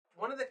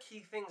one of the key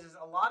things is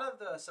a lot of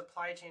the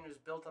supply chain is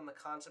built on the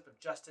concept of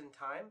just in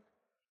time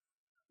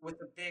with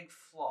a big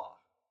flaw.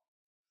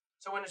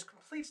 So when there's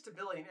complete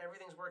stability and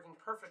everything's working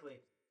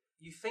perfectly,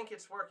 you think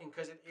it's working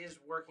because it is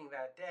working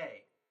that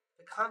day.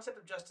 The concept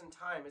of just in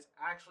time is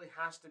actually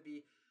has to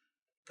be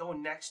go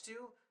next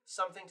to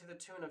something to the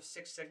tune of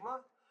Six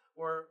Sigma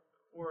or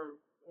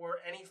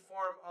any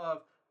form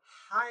of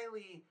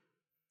highly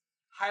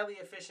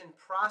efficient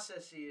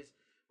processes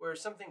where if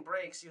something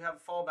breaks, you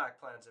have fallback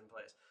plans in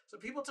place. So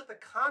people took the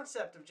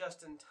concept of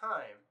just in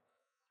time,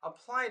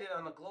 applied it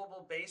on a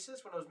global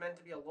basis when it was meant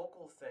to be a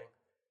local thing,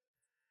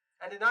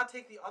 and did not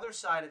take the other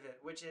side of it,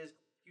 which is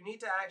you need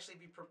to actually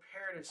be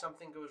prepared if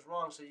something goes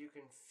wrong so you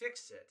can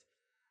fix it.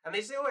 And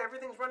they say, oh,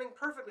 everything's running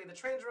perfectly, the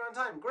trains are on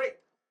time, great.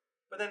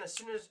 But then as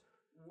soon as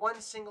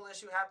one single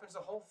issue happens, the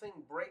whole thing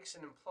breaks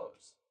and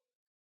implodes.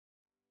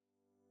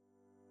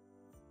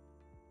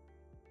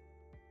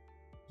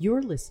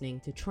 You're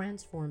listening to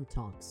Transform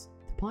Talks,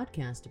 the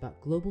podcast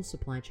about global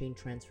supply chain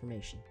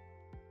transformation.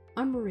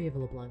 I'm Maria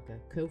Villablanca,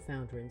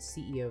 co-founder and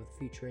CEO of the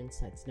Future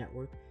Insights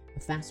Network, a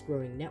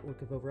fast-growing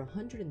network of over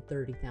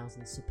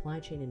 130,000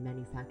 supply chain and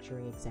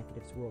manufacturing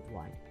executives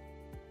worldwide.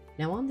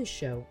 Now on this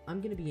show,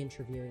 I'm going to be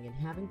interviewing and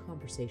having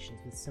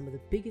conversations with some of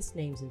the biggest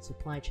names in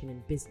supply chain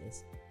and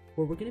business,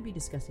 where we're going to be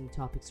discussing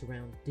topics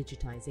around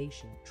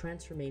digitization,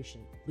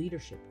 transformation,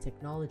 leadership,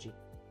 technology,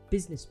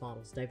 business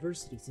models,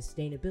 diversity,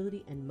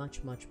 sustainability, and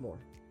much, much more.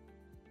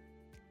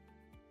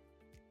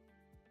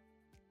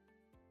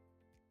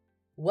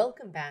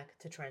 Welcome back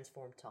to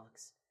Transform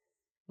Talks.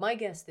 My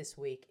guest this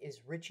week is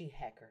Richie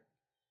Hecker.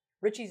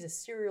 Richie's a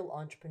serial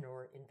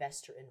entrepreneur,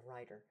 investor, and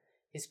writer.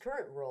 His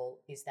current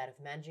role is that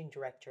of managing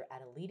director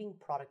at a leading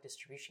product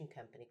distribution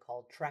company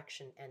called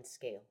Traction and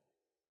Scale.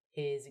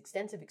 His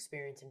extensive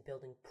experience in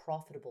building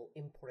profitable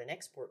import and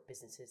export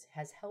businesses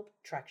has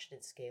helped Traction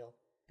and Scale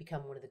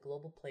become one of the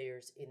global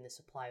players in the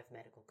supply of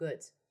medical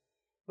goods.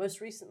 Most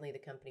recently, the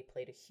company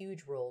played a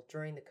huge role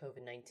during the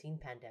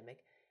COVID-19 pandemic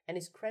and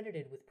is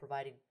credited with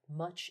providing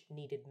much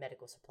needed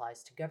medical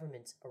supplies to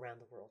governments around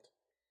the world.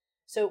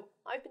 So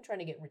I've been trying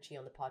to get Richie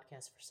on the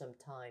podcast for some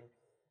time,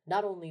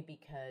 not only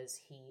because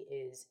he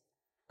is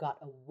got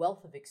a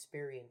wealth of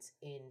experience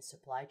in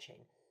supply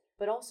chain,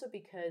 but also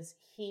because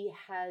he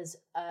has,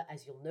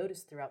 as you'll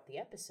notice throughout the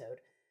episode,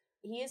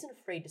 he isn't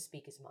afraid to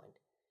speak his mind.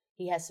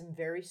 He has some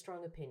very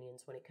strong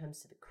opinions when it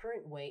comes to the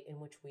current way in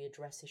which we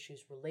address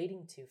issues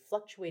relating to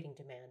fluctuating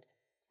demand,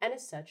 and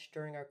as such,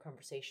 during our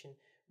conversation,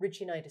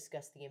 Richie and I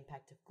discussed the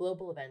impact of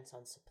global events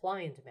on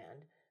supply and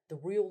demand, the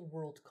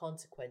real-world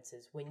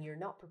consequences when you're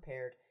not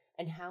prepared,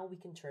 and how we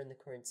can turn the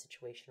current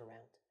situation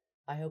around.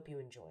 I hope you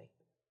enjoy.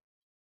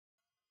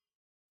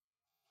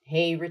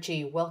 Hey,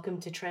 Richie, welcome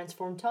to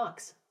Transform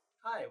Talks.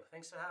 Hi,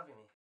 thanks for having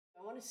me.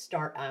 I want to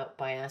start out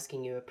by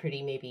asking you a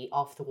pretty maybe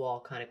off-the-wall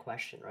kind of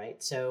question,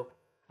 right? So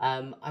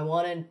I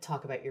want to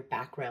talk about your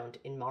background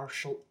in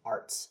martial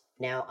arts.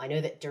 Now, I know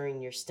that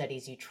during your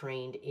studies you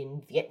trained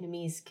in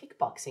Vietnamese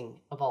kickboxing,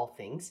 of all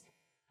things.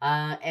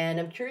 And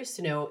I'm curious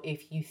to know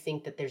if you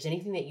think that there's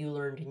anything that you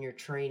learned in your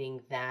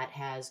training that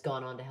has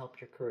gone on to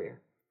help your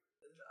career.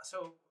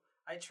 So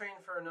I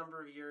trained for a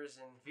number of years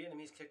in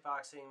Vietnamese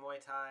kickboxing,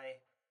 Muay Thai,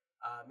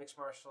 mixed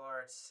martial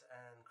arts,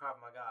 and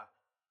Krav Maga.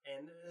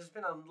 And there's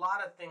been a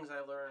lot of things I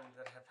learned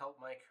that have helped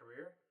my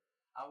career.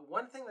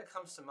 One thing that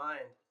comes to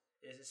mind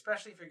is,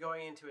 especially if you're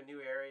going into a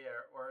new area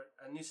or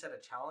a new set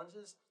of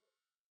challenges,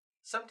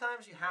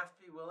 sometimes you have to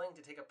be willing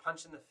to take a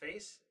punch in the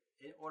face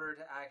in order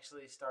to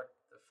actually start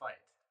the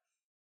fight.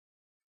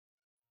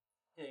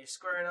 You know, you're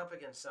squaring up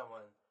against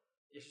someone.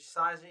 If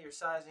you're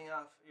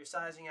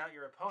sizing out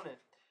your opponent.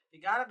 You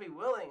got to be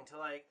willing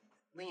to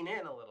lean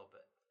in a little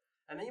bit,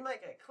 and then you might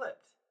get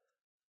clipped.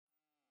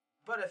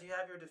 But if you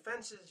have your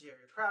defenses, you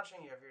have your crouching,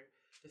 you have your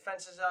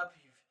defenses up,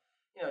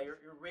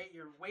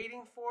 you're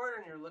waiting for it,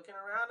 and you're looking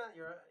around it.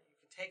 You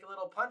can take a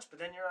little punch, but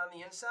then you're on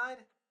the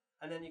inside,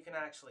 and then you can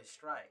actually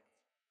strike.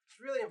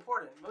 It's really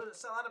important. A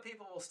lot of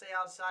people will stay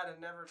outside and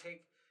never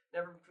be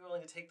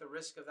willing to take the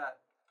risk of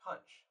that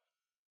punch.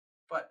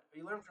 But what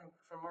you learn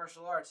from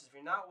martial arts is if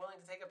you're not willing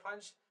to take a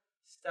punch,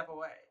 step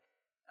away.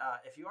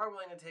 If you are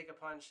willing to take a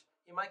punch,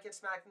 you might get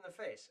smacked in the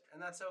face,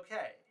 and that's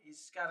okay. You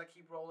just got to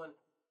keep rolling.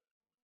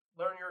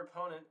 Learn your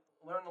opponent,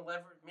 learn the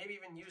leverage, maybe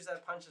even use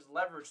that punch as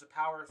leverage to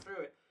power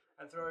through it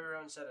and throw your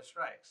own set of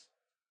strikes.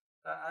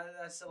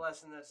 That's a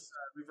lesson that's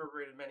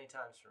reverberated many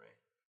times for me.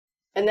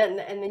 And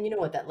then you know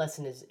what, that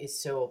lesson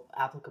is so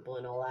applicable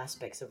in all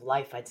aspects of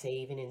life, I'd say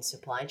even in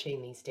supply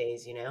chain these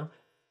days, you know?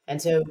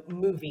 And so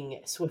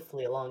moving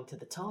swiftly along to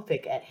the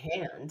topic at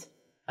hand,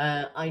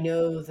 I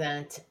know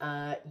that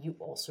you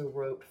also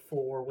wrote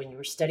for, when you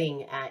were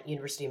studying at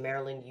University of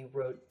Maryland, you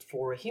wrote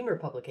for a humor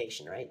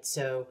publication, right?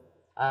 So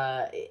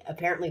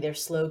apparently their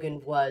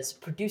slogan was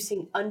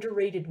producing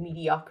underrated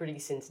mediocrity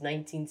since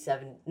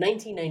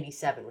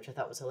 1997, which I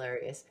thought was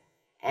hilarious.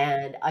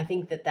 And I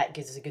think that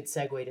gives us a good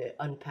segue to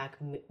unpack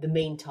the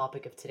main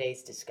topic of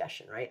today's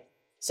discussion, right?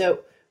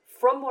 So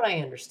from what I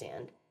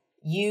understand,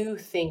 You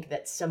think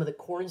that some of the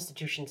core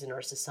institutions in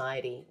our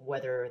society,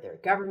 whether they're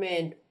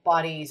government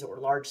bodies or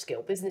large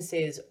scale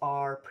businesses,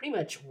 are pretty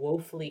much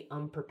woefully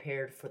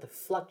unprepared for the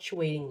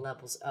fluctuating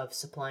levels of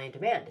supply and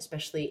demand,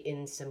 especially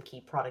in some key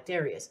product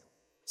areas.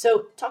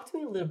 So, talk to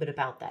me a little bit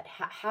about that.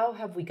 How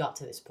have we got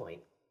to this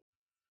point?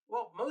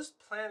 Well, most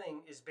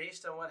planning is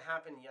based on what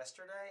happened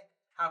yesterday.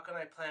 How can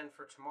I plan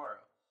for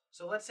tomorrow?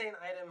 So let's say an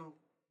item,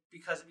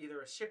 because of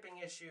either a shipping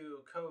issue,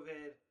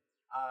 COVID,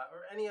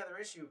 or any other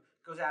issue,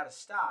 goes out of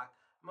stock.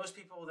 Most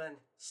people will then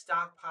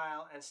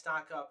stockpile and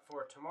stock up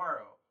for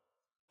tomorrow.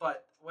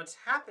 But what's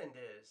happened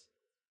is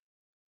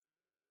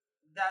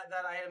that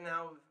item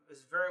now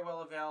is very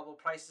well available.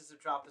 Prices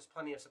have dropped. There's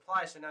plenty of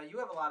supply. So now you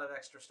have a lot of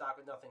extra stock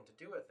with nothing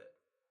to do with it.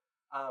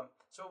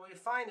 So what we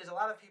find is a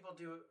lot of people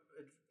do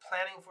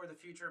planning for the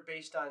future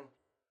based on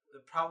the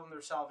problem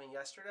they're solving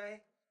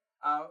yesterday,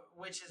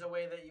 which is a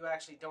way that you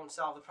actually don't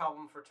solve the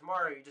problem for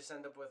tomorrow. You just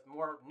end up with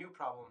more new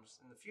problems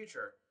in the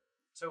future.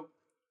 So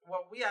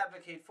what we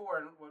advocate for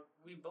and what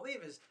we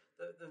believe is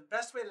the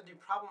best way to do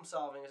problem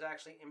solving is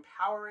actually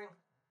empowering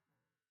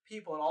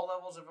people at all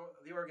levels of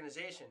the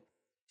organization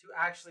to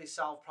actually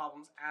solve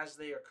problems as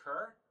they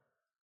occur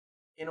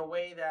in a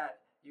way that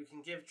you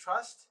can give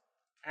trust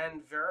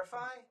and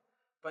verify,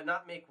 but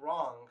not make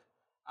wrong,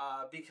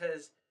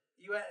 because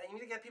you need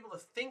to get people to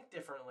think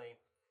differently,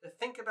 to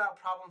think about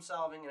problem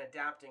solving and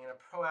adapting in a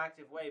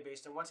proactive way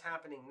based on what's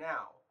happening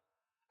now.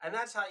 And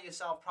that's how you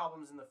solve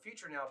problems in the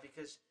future now,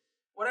 because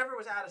whatever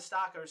was out of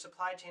stock or a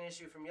supply chain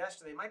issue from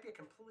yesterday might be a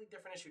completely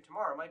different issue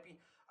tomorrow. It might be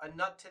a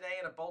nut today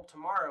and a bolt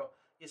tomorrow.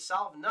 You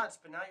solve nuts,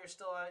 but now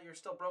you're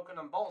still broken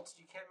on bolts.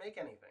 You can't make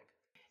anything.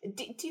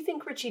 Do you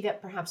think, Richie,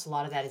 that perhaps a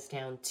lot of that is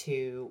down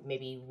to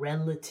maybe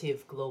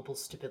relative global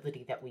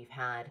stability that we've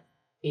had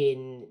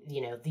in,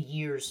 the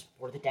years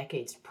or the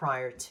decades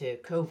prior to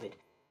COVID?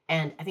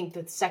 And I think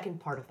the second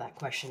part of that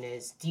question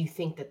is, do you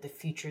think that the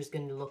future is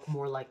going to look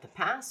more like the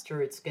past,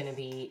 or it's going to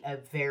be a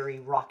very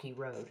rocky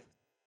road?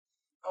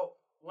 Oh,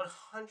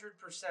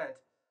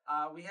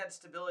 100%. We had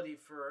stability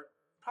for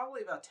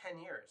probably about 10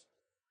 years,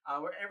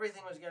 where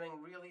everything was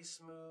getting really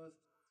smooth.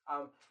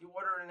 You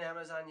ordered on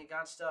Amazon, you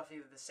got stuff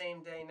either the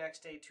same day,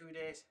 next day, 2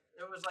 days.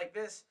 It was like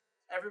this.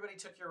 Everybody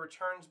took your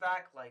returns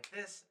back like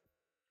this.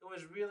 It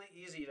was really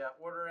easy to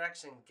order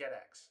X and get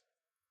X.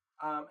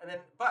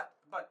 But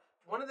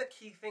one of the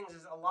key things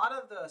is a lot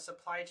of the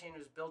supply chain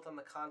was built on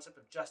the concept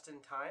of just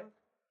in time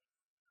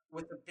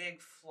with a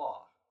big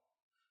flaw.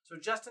 So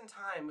just in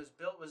time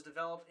was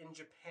developed in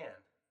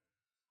Japan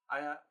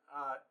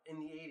in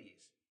the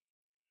 80s.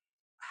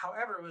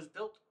 However, it was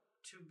built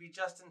to be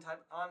just in time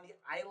on the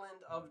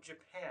island of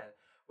Japan,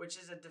 which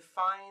is a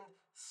defined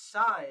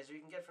size. You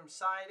can get from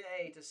side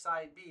A to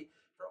side B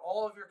for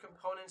all of your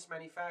components,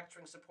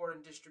 manufacturing, support,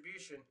 and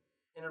distribution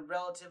in a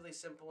relatively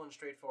simple and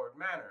straightforward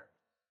manner.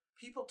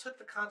 People took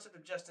the concept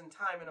of just in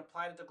time and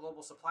applied it to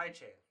global supply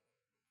chain,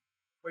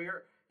 where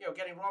you're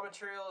getting raw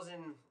materials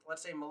in,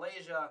 let's say,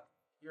 Malaysia,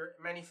 you're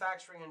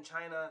manufacturing in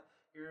China,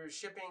 you're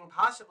shipping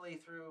possibly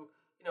through,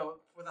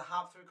 with a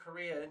hop through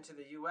Korea into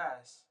the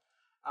U.S.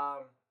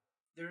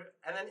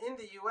 And then in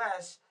the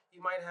U.S.,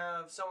 you might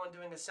have someone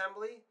doing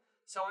assembly,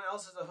 someone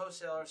else is a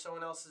wholesaler,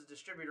 someone else is a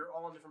distributor,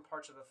 all in different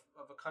parts of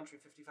a country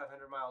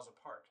 5,500 miles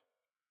apart.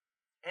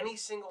 Any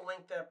single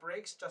link that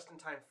breaks, just in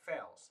time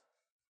fails.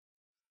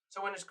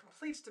 So when there's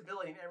complete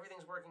stability and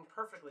everything's working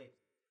perfectly,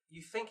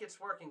 you think it's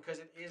working because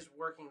it is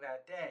working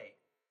that day.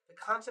 The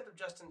concept of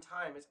just in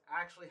time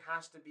actually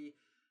has to be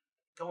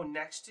go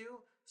next to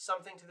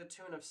something to the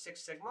tune of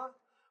Six Sigma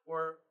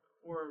or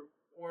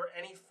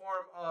any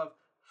form of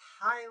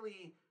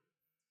highly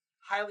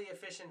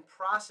efficient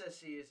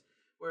processes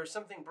where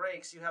something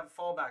breaks, you have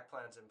fallback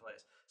plans in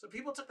place. So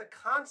people took the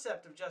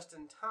concept of just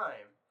in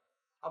time,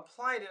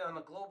 applied it on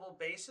a global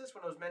basis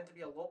when it was meant to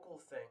be a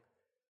local thing,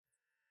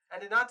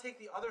 and did not take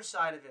the other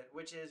side of it,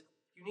 which is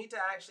you need to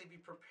actually be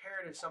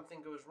prepared if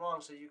something goes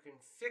wrong so you can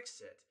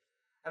fix it.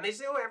 And they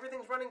say, oh,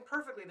 everything's running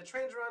perfectly, the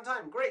trains are on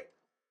time, great.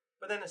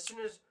 But then as soon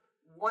as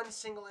one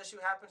single issue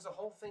happens, the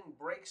whole thing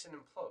breaks and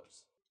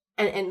implodes.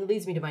 And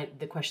leads me to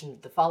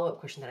the follow-up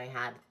question that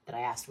I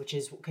asked, which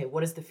is, okay,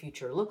 what does the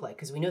future look like?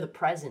 Because we know the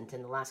present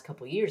in the last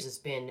couple of years has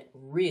been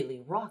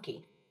really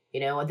rocky.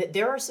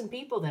 There are some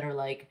people that are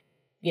like,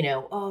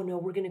 oh no,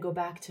 we're going to go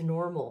back to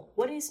normal.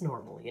 What is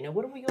normal?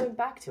 What are we going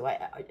back to?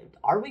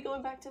 Are we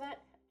going back to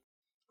that?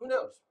 Who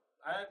knows?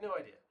 I have no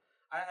idea.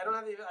 I don't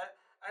have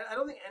I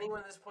don't think anyone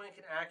at this point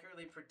can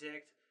accurately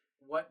predict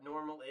what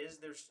normal is.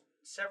 There's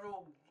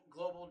several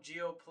global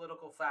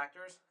geopolitical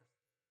factors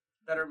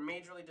that are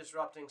majorly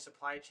disrupting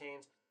supply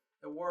chains.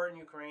 The war in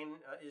Ukraine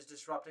is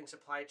disrupting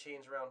supply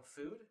chains around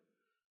food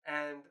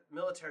and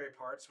military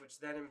parts, which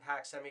then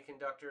impact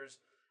semiconductors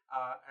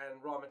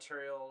and raw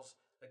materials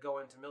that go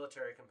into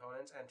military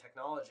components and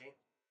technology.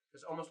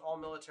 Because almost all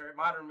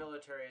modern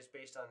military is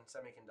based on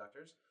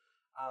semiconductors,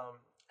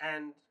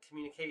 and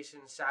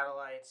communications,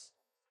 satellites,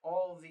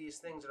 all of these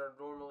things that are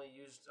normally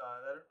used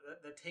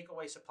that take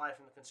away supply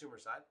from the consumer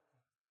side.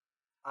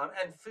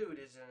 And food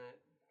is in a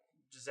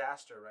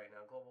disaster right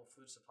now, global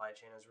food supply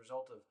chain, as a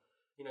result of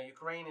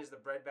Ukraine is the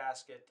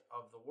breadbasket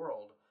of the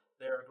world.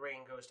 Their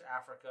grain goes to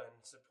Africa and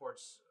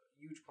supports a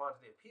huge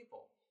quantity of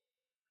people.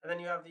 And then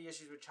you have the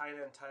issues with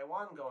China and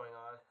Taiwan going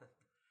on,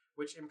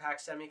 which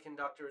impact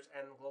semiconductors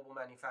and global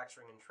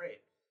manufacturing and trade.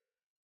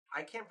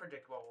 I can't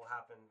predict what will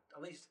happen.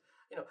 At least,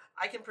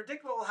 I can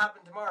predict what will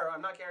happen tomorrow.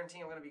 I'm not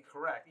guaranteeing I'm going to be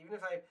correct. Even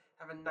if I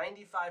have a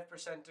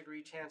 95%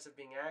 degree chance of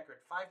being accurate,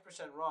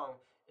 5% wrong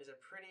is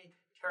a pretty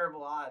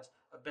terrible odds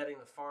of betting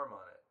the farm on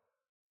it.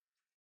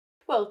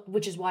 Well,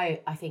 which is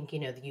why I think,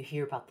 that you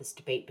hear about this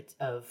debate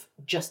of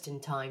just in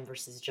time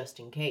versus just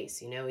in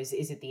case.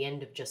 Is it the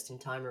end of just in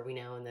time? Or are we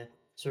now in the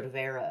sort of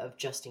era of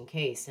just in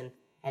case?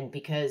 And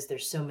because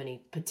there's so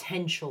many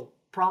potential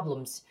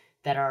problems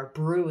that are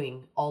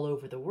brewing all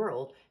over the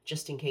world,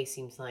 just in case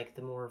seems like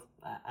the more,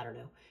 I don't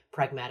know,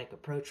 pragmatic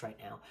approach right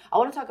now. I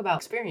want to talk about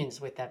experience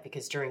with that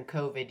because during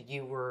COVID,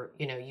 you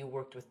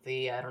worked with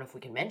I don't know if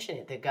we can mention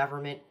it, the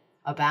government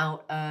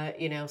about,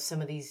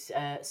 some of this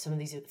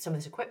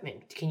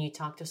equipment. Can you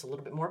talk to us a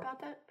little bit more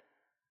about that?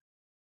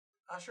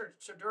 Sure.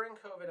 So during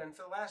COVID and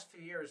for the last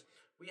few years,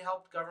 we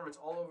helped governments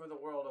all over the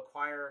world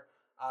acquire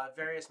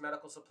various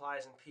medical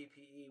supplies and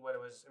PPE when it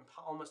was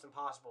almost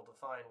impossible to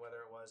find, whether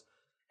it was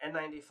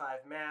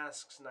N95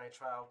 masks,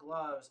 nitrile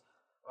gloves.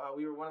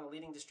 We were one of the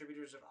leading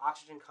distributors of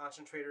oxygen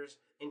concentrators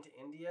into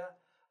India.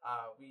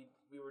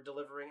 We were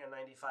delivering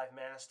N95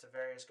 masks to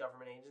various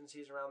government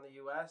agencies around the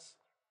U.S.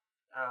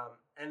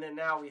 And then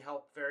now we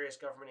help various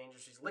government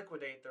agencies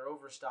liquidate their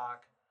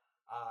overstock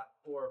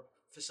or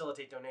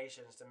facilitate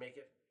donations to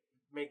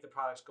make the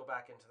products go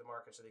back into the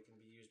market so they can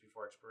be used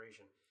before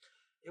expiration.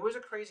 It was a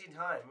crazy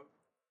time.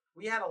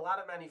 We had a lot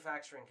of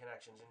manufacturing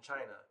connections in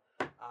China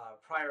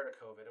prior to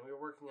COVID, and we were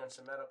working on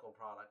some medical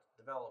product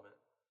development.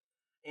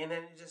 And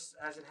then it just,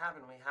 as it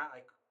happened, I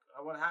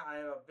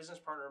have a business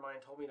partner of mine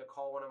told me to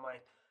call one of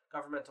my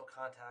governmental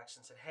contacts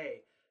and said,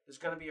 "Hey, there's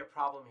going to be a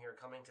problem here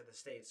coming to the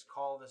States.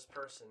 Call this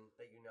person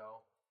that you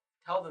know,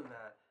 tell them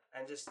that,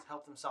 and just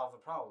help them solve the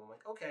problem." I'm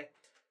like, okay.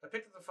 I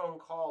picked up the phone,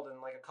 called, and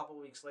like a couple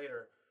of weeks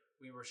later,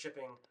 we were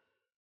shipping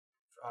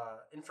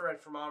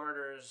infrared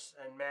thermometers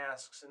and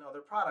masks and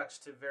other products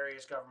to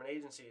various government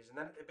agencies. And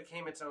then it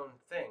became its own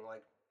thing.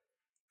 Like,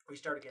 we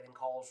started getting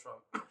calls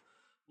from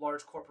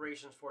large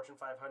corporations, Fortune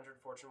 500,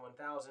 Fortune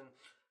 1000,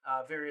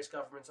 various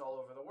governments all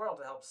over the world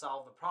to help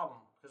solve the problem.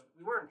 Because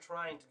we weren't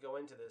trying to go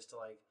into this to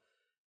like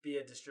be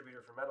a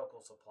distributor for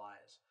medical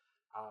supplies.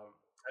 I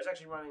was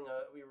actually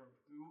we were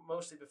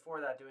mostly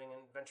before that doing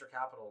venture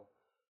capital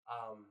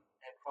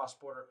and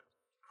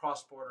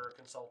cross-border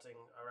consulting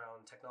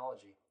around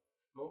technology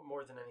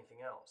more than anything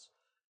else.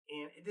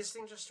 And this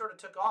thing just sort of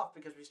took off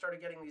because we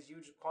started getting these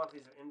huge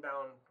quantities of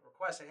inbound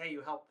requests saying, "Hey,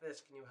 you help this?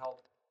 Can you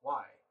help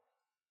Y?"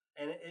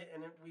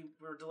 We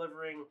were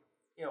delivering,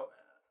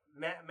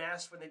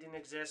 masks when they didn't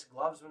exist,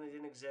 gloves when they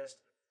didn't exist.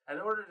 And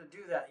in order to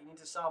do that, you need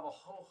to solve a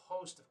whole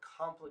host of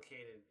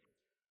complicated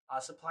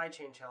supply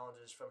chain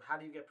challenges, from how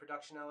do you get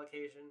production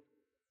allocation,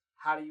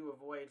 how do you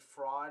avoid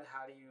fraud,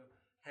 how do you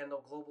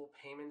handle global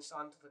payments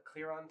onto the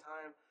clear on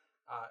time.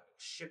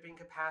 Shipping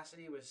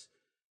capacity was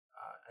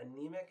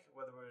anemic,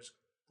 whether it was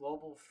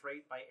global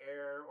freight by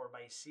air or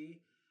by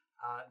sea.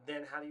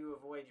 Then how do you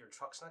avoid your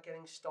trucks not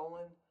getting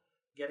stolen,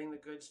 getting the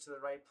goods to the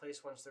right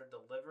place once they're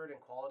delivered, and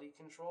quality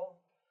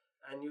control.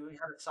 And you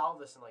had to solve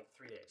this in like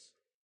 3 days.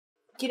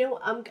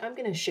 I'm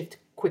going to shift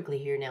quickly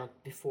here now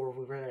before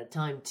we run out of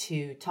time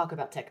to talk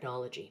about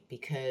technology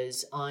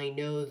because I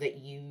know that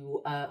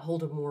you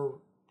hold a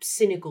more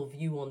cynical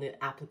view on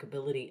the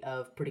applicability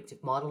of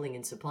predictive modeling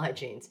in supply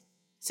chains.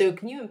 So,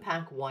 can you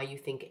unpack why you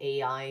think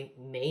AI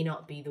may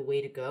not be the way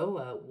to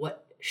go?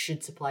 What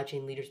should supply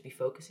chain leaders be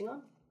focusing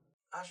on?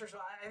 Sure. So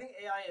I think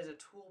AI is a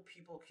tool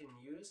people can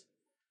use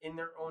in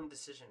their own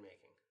decision making.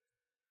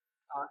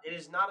 It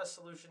is not a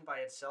solution by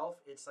itself.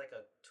 It's like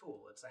a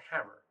tool. It's a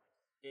hammer.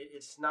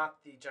 It's not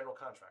the general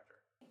contractor.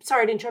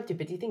 Sorry to interrupt you,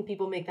 but do you think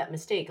people make that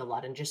mistake a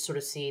lot and just sort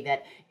of see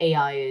that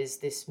AI is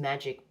this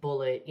magic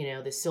bullet,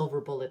 this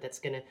silver bullet that's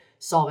going to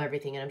solve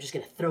everything, and I'm just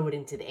going to throw it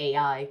into the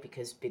AI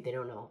because they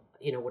don't know,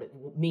 what it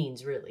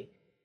means really?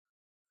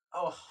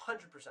 Oh,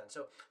 100%.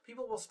 So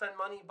people will spend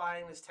money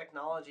buying this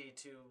technology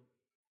to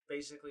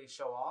basically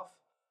show off,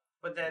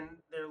 but then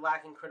they're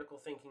lacking critical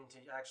thinking to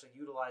actually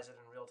utilize it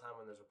in real time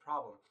when there's a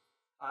problem.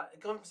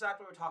 It goes back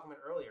to what we were talking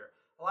about earlier.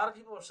 A lot of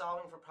people are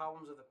solving for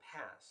problems of the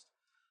past.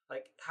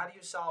 Like, how do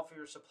you solve for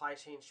your supply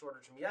chain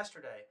shortage from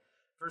yesterday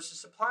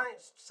versus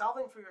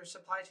solving for your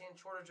supply chain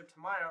shortage of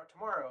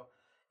tomorrow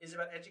is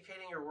about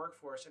educating your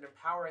workforce and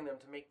empowering them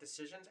to make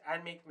decisions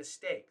and make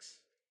mistakes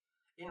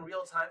in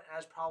real time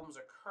as problems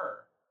occur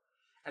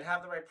and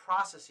have the right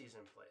processes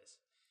in place.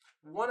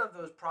 One of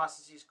those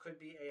processes could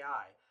be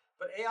AI,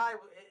 but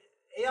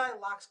AI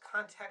lacks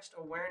context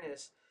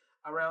awareness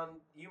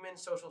around human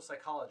social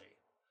psychology.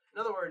 In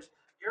other words,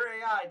 your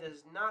AI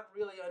does not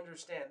really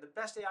understand, the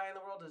best AI in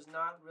the world does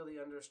not really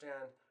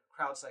understand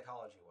crowd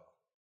psychology well.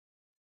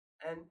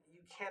 And you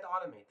can't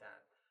automate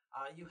that.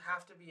 You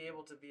have to be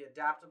able to be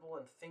adaptable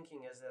and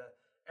thinking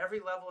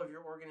every level of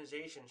your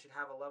organization should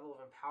have a level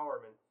of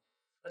empowerment.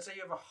 Let's say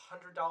you have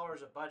 $100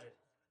 of budget.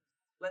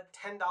 let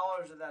 $10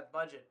 of that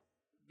budget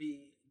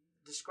be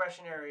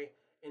discretionary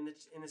in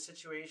the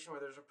situation where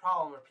there's a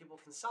problem where people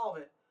can solve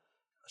it.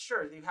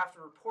 Sure, you have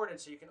to report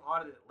it so you can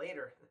audit it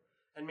later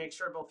and make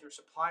sure both your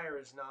supplier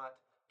is not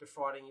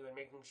defrauding you and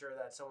making sure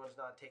that someone's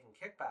not taking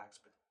kickbacks.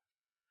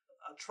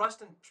 But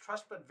trust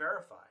but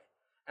verify,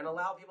 and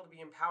allow people to be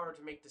empowered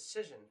to make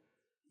decision.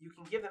 You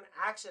can give them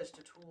access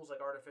to tools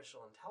like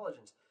artificial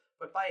intelligence,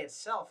 but by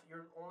itself,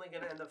 you're only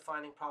going to end up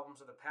finding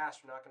problems of the past.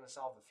 You're not going to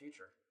solve the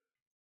future.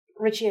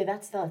 Richie,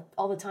 that's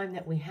all the time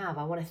that we have.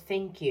 I want to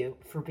thank you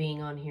for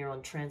being on here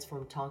on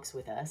Transform Talks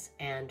with us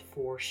and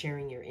for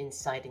sharing your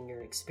insight and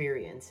your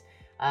experience.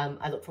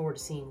 I look forward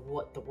to seeing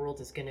what the world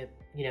is going to,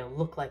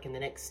 look like in the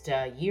next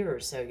year or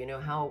so.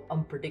 How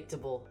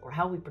unpredictable, or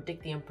how we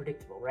predict the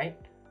unpredictable, right?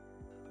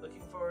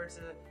 Looking forward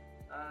to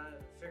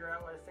figure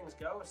out where things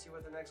go, see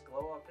what the next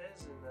glow up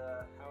is, and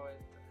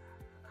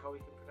how we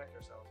can protect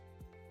ourselves.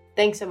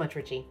 Thanks so much,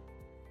 Richie.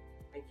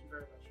 Thank you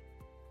very much.